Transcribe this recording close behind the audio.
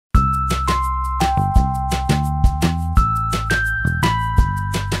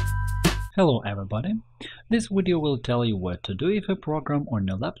Hello everybody! This video will tell you what to do if a program on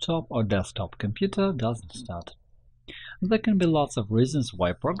your laptop or desktop computer doesn't start. There can be lots of reasons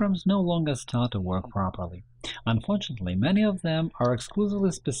why programs no longer start to work properly. Unfortunately, many of them are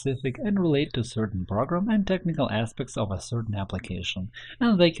exclusively specific and relate to certain program and technical aspects of a certain application,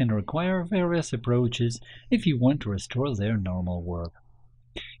 and they can require various approaches if you want to restore their normal work.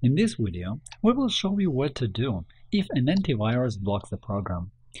 In this video, we will show you what to do if an antivirus blocks a program.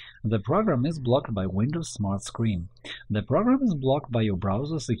 The program is blocked by Windows SmartScreen. The program is blocked by your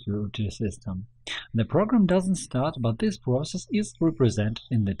browser security system. The program doesn't start, but this process is represented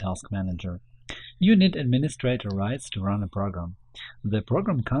in the Task Manager. You need administrator rights to run a program. The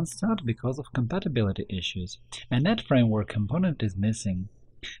program can't start because of compatibility issues. A .NET Framework component is missing.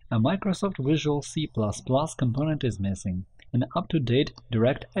 A Microsoft Visual C++ component is missing. An up-to-date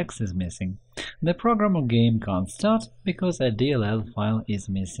DirectX is missing. The program or game can't start because a DLL file is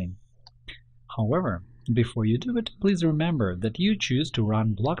missing. However, before you do it, please remember that you choose to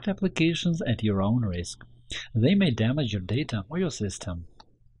run blocked applications at your own risk. They may damage your data or your system.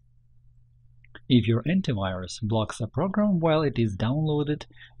 If your antivirus blocks a program while it is downloaded,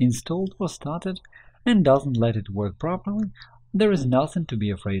 installed or started, and doesn't let it work properly, there is nothing to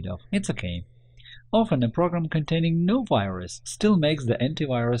be afraid of. It's okay. Often a program containing no virus still makes the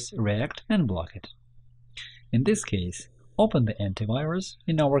antivirus react and block it. In this case, open the antivirus,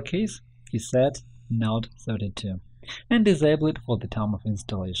 in our case ESET Node 32, and disable it for the time of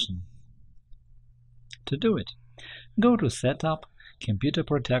installation. To do it, go to Setup, Computer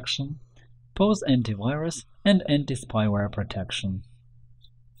Protection, Pause Antivirus and Anti-Spyware Protection.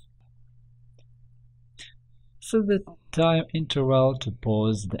 Set the time interval to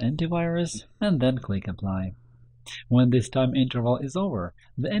pause the antivirus and then click Apply. When this time interval is over,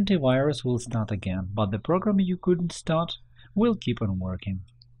 the antivirus will start again, but the program you couldn't start will keep on working.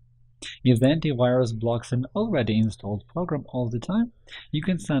 If the antivirus blocks an already installed program all the time, you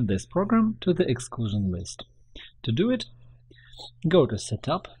can send this program to the exclusion list. To do it, go to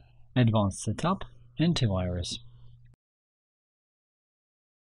Setup, Advanced Setup, Antivirus.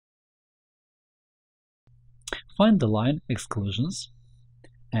 Find the line Exclusions,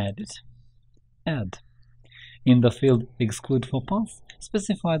 Edit, Add. In the field Exclude for Path,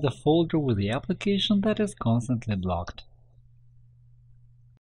 specify the folder with the application that is constantly blocked.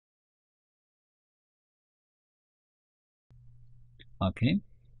 OK.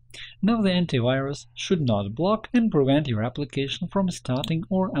 Now the antivirus should not block and prevent your application from starting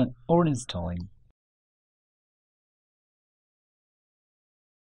or installing.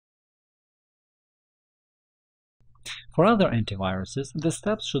 For other antiviruses, the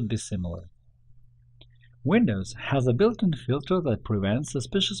steps should be similar. Windows has a built-in filter that prevents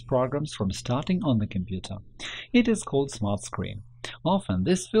suspicious programs from starting on the computer. It is called SmartScreen. Often,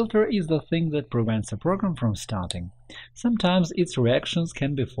 this filter is the thing that prevents a program from starting. Sometimes its reactions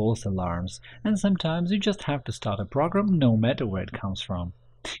can be false alarms, and sometimes you just have to start a program no matter where it comes from.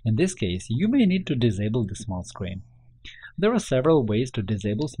 In this case, you may need to disable the SmartScreen. There are several ways to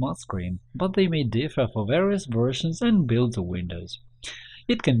disable SmartScreen, but they may differ for various versions and builds of Windows.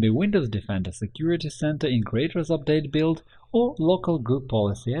 It can be Windows Defender Security Center in Creators Update build or Local Group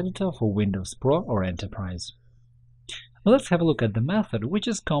Policy Editor for Windows Pro or Enterprise. Let's have a look at the method, which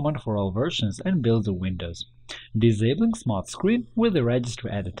is common for all versions and builds of Windows: disabling SmartScreen with the Registry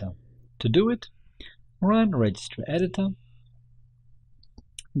Editor. To do it, run Registry Editor,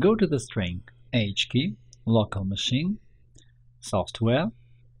 go to the string H key, local machine, Software,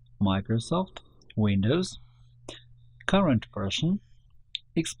 Microsoft, Windows, current version,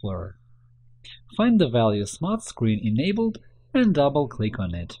 Explorer. Find the value SmartScreen enabled and double-click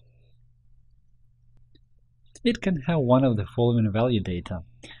on it. It can have one of the following value data: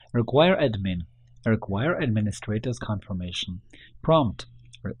 require admin, require administrator's confirmation, prompt,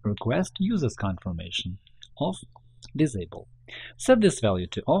 request user's confirmation, off, disable. Set this value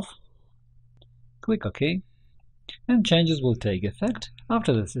to off, click OK, and changes will take effect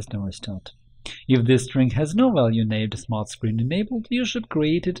after the system restart. If this string has no value named SmartScreen enabled, you should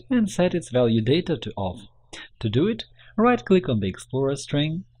create it and set its value data to off. To do it, right-click on the Explorer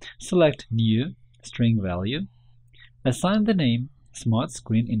string, select New, String Value, assign the name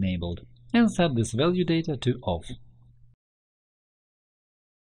SmartScreen enabled, and set this value data to off.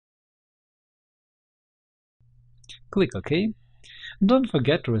 Click OK. Don't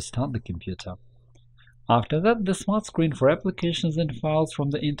forget to restart the computer. After that, the SmartScreen for applications and files from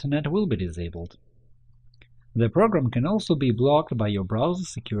the Internet will be disabled. The program can also be blocked by your browser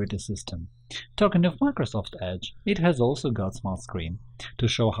security system. Talking of Microsoft Edge, it has also got SmartScreen. To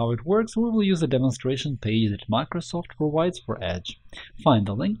show how it works, we will use a demonstration page that Microsoft provides for Edge. Find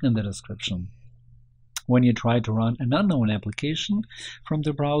the link in the description. When you try to run an unknown application from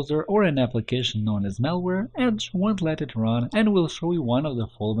the browser or an application known as malware, Edge won't let it run and will show you one of the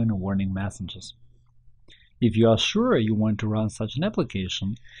following warning messages. If you are sure you want to run such an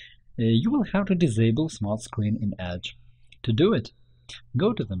application, you will have to disable SmartScreen in Edge. To do it,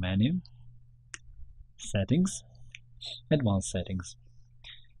 go to the menu, Settings, Advanced Settings.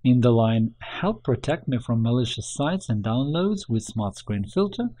 In the line Help protect me from malicious sites and downloads with SmartScreen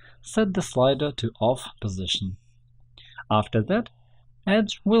filter, set the slider to Off position. After that,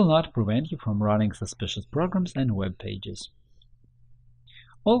 Edge will not prevent you from running suspicious programs and web pages.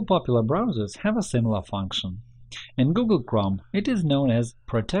 All popular browsers have a similar function. In Google Chrome, it is known as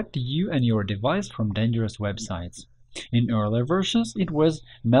Protect you and your device from dangerous websites. In earlier versions, it was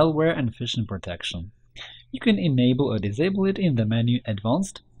Malware and Phishing Protection. You can enable or disable it in the menu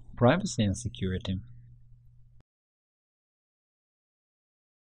Advanced, Privacy and Security.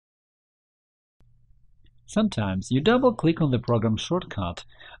 Sometimes you double-click on the program shortcut,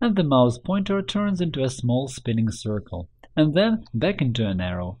 and the mouse pointer turns into a small spinning circle, and then back into an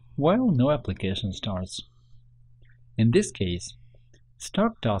arrow, while no application starts. In this case,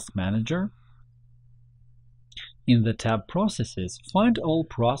 Start Task Manager. In the tab Processes, find all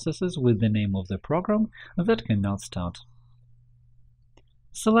processes with the name of the program that cannot start.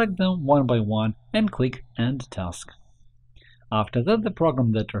 Select them one by one and click End Task. After that, the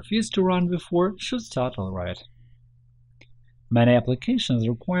program that refused to run before should start alright. Many applications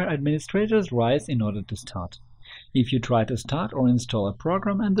require administrators' rights in order to start. If you try to start or install a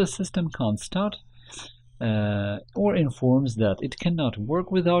program and the system can't start, or informs that it cannot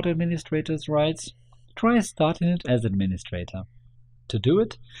work without administrators' rights, try starting it as administrator. To do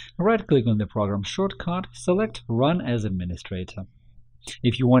it, right-click on the program shortcut, select Run as Administrator.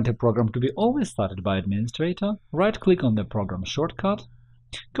 If you want a program to be always started by administrator, right-click on the program shortcut,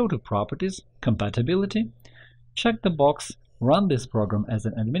 go to Properties, Compatibility, check the box Run this program as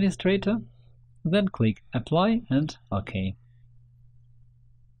an administrator, then click Apply and OK.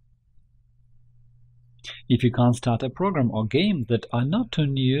 If you can't start a program or game that are not too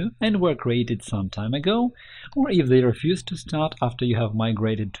new and were created some time ago, or if they refuse to start after you have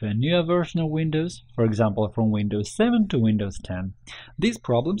migrated to a newer version of Windows, for example from Windows 7 to Windows 10, these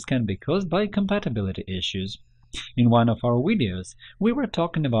problems can be caused by compatibility issues. In one of our videos, we were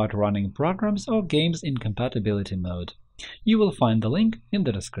talking about running programs or games in compatibility mode. You will find the link in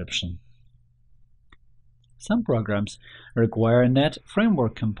the description. Some programs require a .NET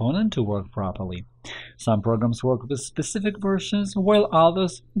Framework component to work properly. Some programs work with specific versions, while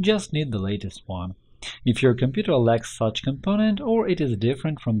others just need the latest one. If your computer lacks such component or it is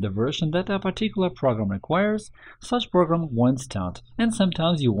different from the version that a particular program requires, such program won't start, and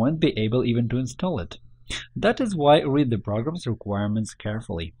sometimes you won't be able even to install it. That is why read the program's requirements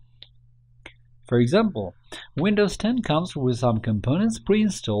carefully. For example, Windows 10 comes with some components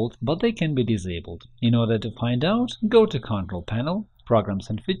pre-installed, but they can be disabled. In order to find out, go to Control Panel, Programs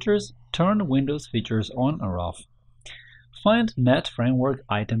and Features, turn Windows features on or off. Find .NET Framework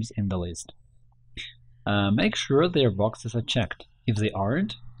items in the list. Make sure their boxes are checked. If they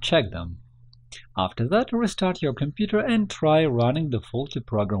aren't, check them. After that, restart your computer and try running the faulty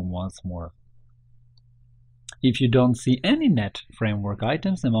program once more. If you don't see any .NET Framework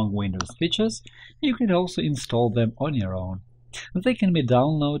items among Windows features, you can also install them on your own. They can be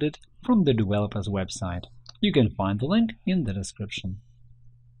downloaded from the developer's website. You can find the link in the description.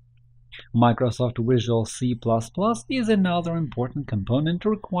 Microsoft Visual C++ is another important component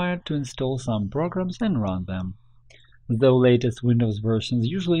required to install some programs and run them. Though latest Windows versions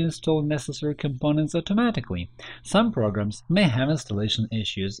usually install necessary components automatically, some programs may have installation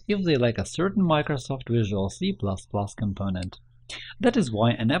issues if they lack a certain Microsoft Visual C++ component. That is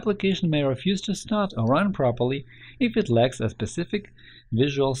why an application may refuse to start or run properly if it lacks a specific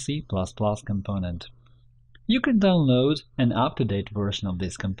Visual C++ component. You can download an up-to-date version of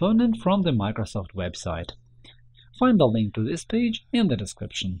this component from the Microsoft website. Find the link to this page in the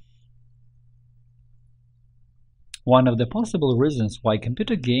description. One of the possible reasons why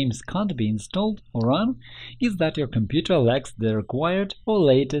computer games can't be installed or run is that your computer lacks the required or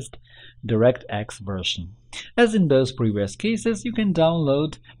latest DirectX version. As in those previous cases, you can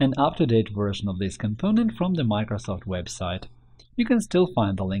download an up-to-date version of this component from the Microsoft website. You can still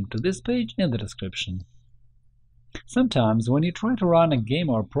find the link to this page in the description. Sometimes, when you try to run a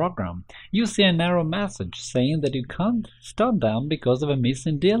game or program, you see an error message saying that you can't start them because of a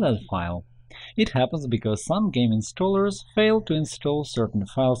missing DLL file. It happens because some game installers fail to install certain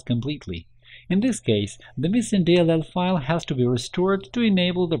files completely. In this case, the missing DLL file has to be restored to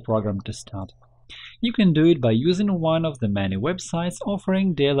enable the program to start. You can do it by using one of the many websites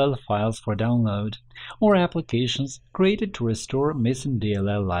offering DLL files for download, or applications created to restore missing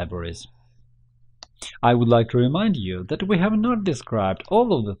DLL libraries. I would like to remind you that we have not described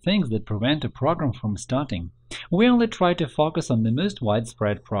all of the things that prevent a program from starting. We only try to focus on the most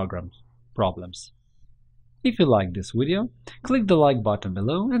widespread problems. If you liked this video, click the like button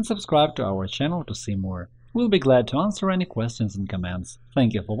below and subscribe to our channel to see more. We'll be glad to answer any questions and comments.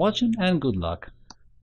 Thank you for watching and good luck!